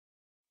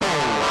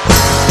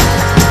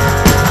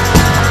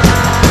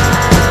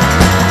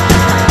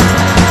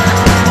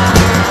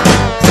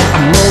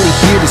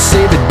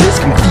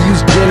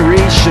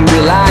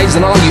relies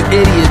on all you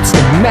idiots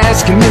of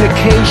mass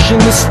communication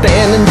to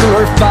stand and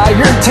glorify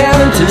your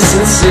talented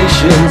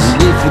sensations.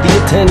 Live for the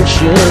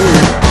attention.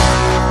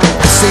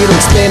 Say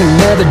don't spend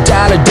another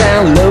dollar,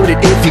 download it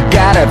if you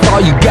got it. If all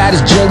you got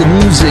is jungle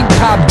music,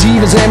 pop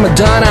divas and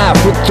Madonna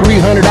for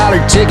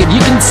 $300 ticket.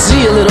 You can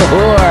see a little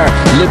whore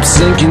lip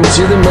syncing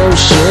to the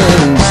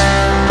motions.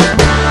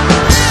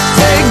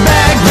 Take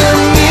back the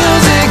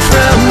music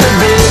from the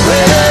big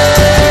wigs.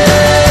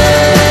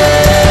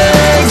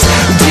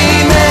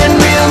 Demand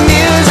real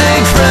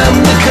music from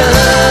the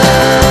companies.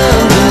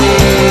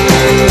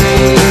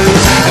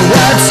 And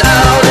what's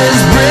all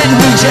this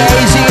Britney,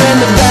 Jay-Z and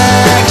the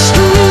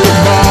Backstreet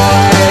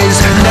Boys?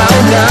 No,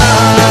 no,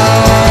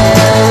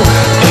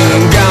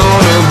 ain't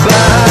gonna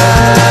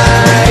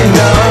buy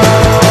no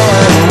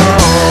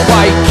more.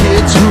 White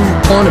kids who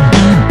wanna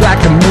be back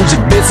in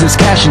music business,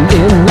 cashing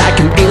in like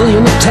an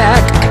alien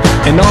attack.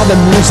 And all the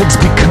music's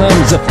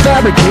becomes a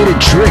fabricated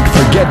trick.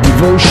 Forget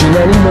devotion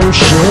and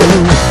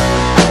emotion.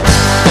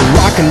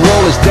 Rock and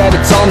roll is dead,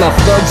 it's all now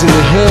thugs in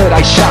the hood.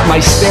 I shot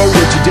my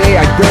stereo today,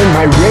 I burned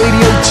my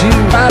radio too.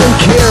 I don't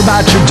care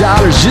about your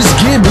dollars, just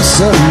give me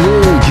something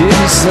new. Give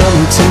me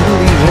something to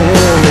believe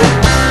in.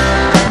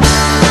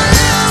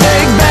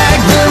 Take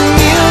back the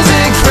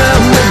music from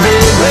the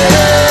big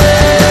wigs.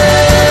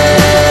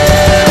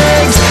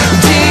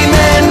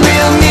 Demand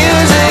real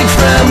music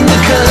from the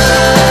companies.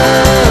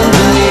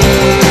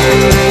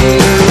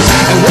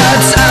 And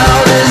what's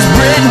all this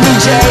Britney,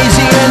 Jay-Z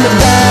and the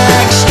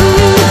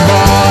Backstreet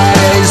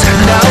Boys?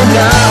 No,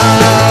 no,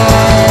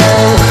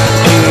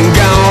 ain't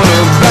gonna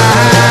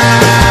buy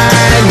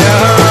no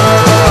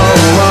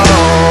more.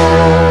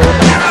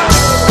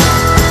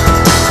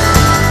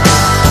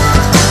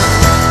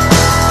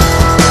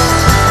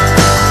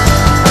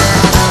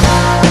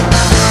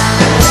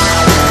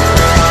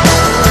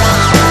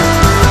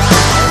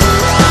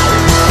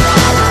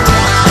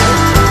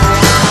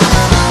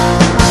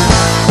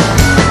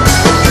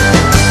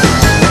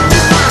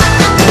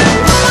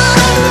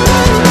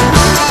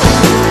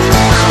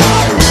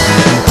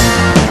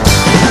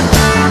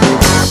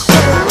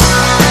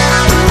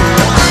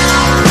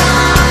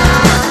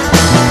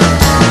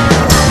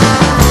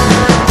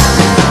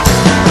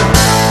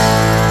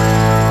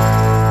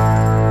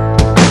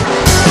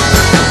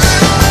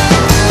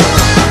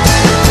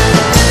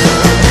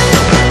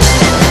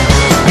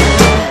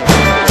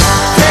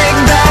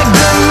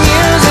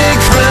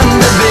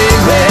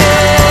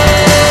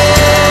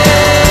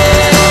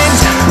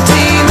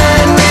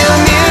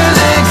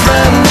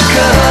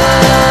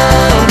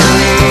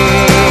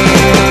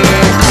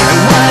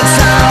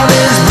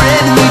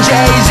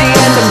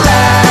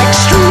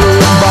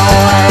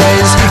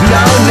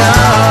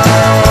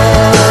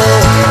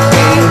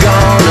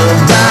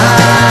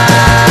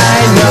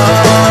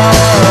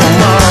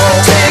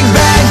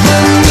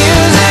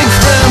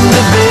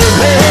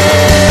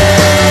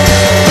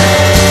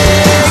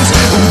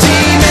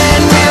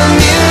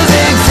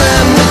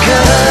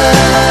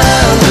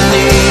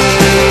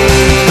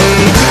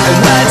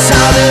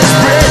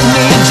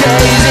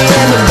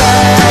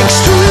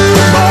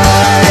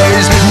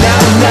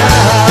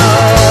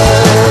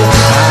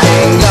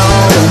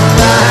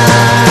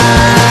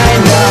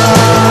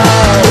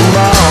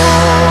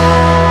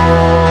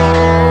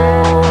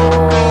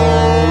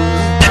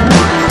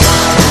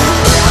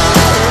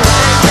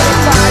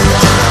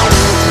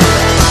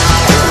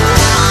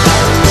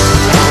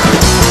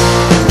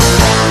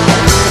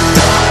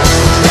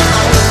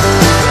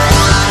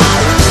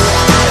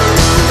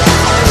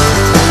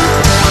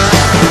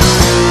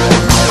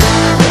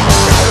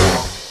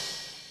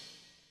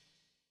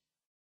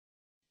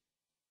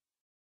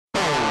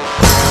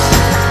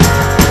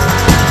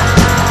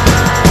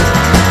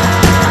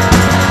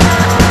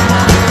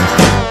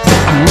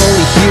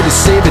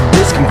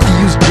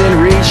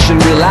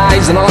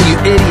 Relies on all you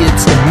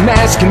idiots of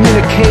mass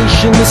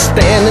communication to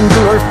stand and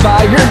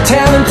glorify your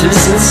talented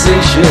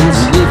sensations.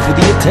 Live for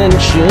the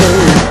attention.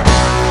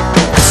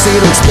 Say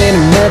don't spend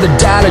another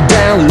dollar,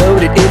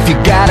 download it if you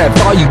got it. If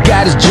all you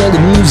got is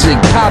jungle music,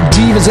 pop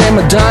divas and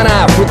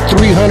Madonna for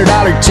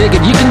 $300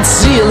 ticket. You can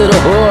see a little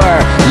whore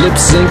lip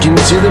syncing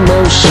to the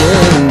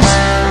motions.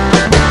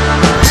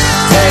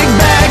 Take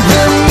back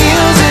the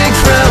music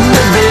from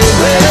the big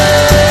wigs.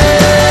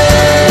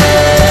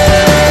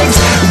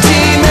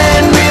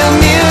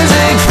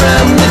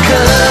 From the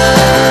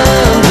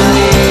companies.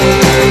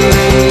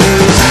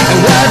 And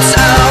what's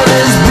all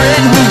this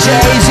Britney,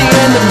 Jay-Z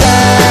and the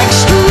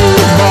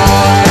Backstreet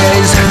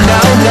Boys? No,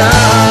 no,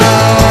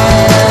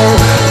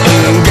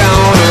 ain't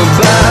gonna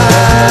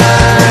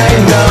buy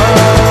no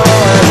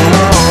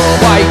more.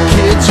 White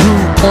kids who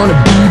wanna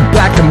be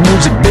back in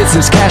music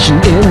business, cashing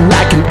in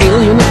like an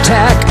alien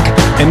attack.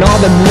 And all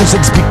the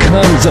music's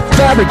becomes a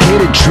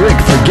fabricated trick.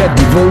 Forget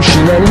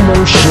devotion and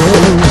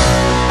emotion.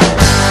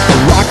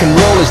 Rock and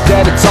roll is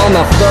dead, it's all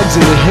now thugs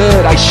in the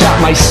hood. I shot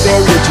my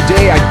stereo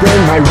today, I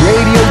burned my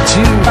radio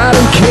too. I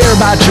don't care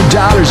about your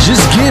dollars,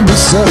 just give me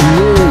something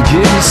new.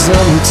 Give me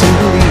something to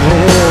believe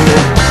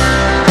in.